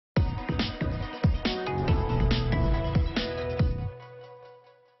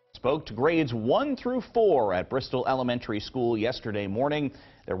spoke to grades 1 through 4 at Bristol Elementary School yesterday morning.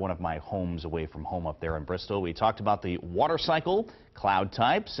 They're one of my homes away from home up there in Bristol. We talked about the water cycle, cloud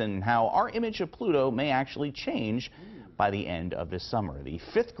types, and how our image of Pluto may actually change by the end of this summer. The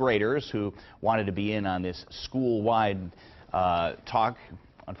 5th graders who wanted to be in on this school-wide talk,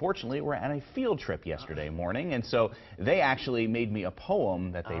 unfortunately, we're at a field trip yesterday morning, and so they actually made me a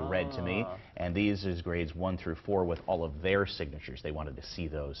poem that they read to me, and these is grades 1 through 4 with all of their signatures. They wanted to see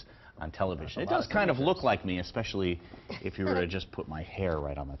those on television. It does kind of look like me, especially if you were to just put my hair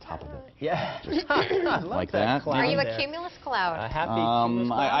right on the top of it. Yeah, just like that. Are you a cumulus cloud? Happy cumulus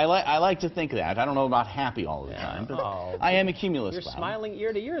cloud? I like to think that. I don't know about happy all the time, but I am a cumulus cloud. You're smiling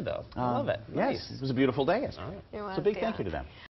ear to ear, though. I love it. Yes, Nice. it was a beautiful day yesterday. It was, So big thank you to them.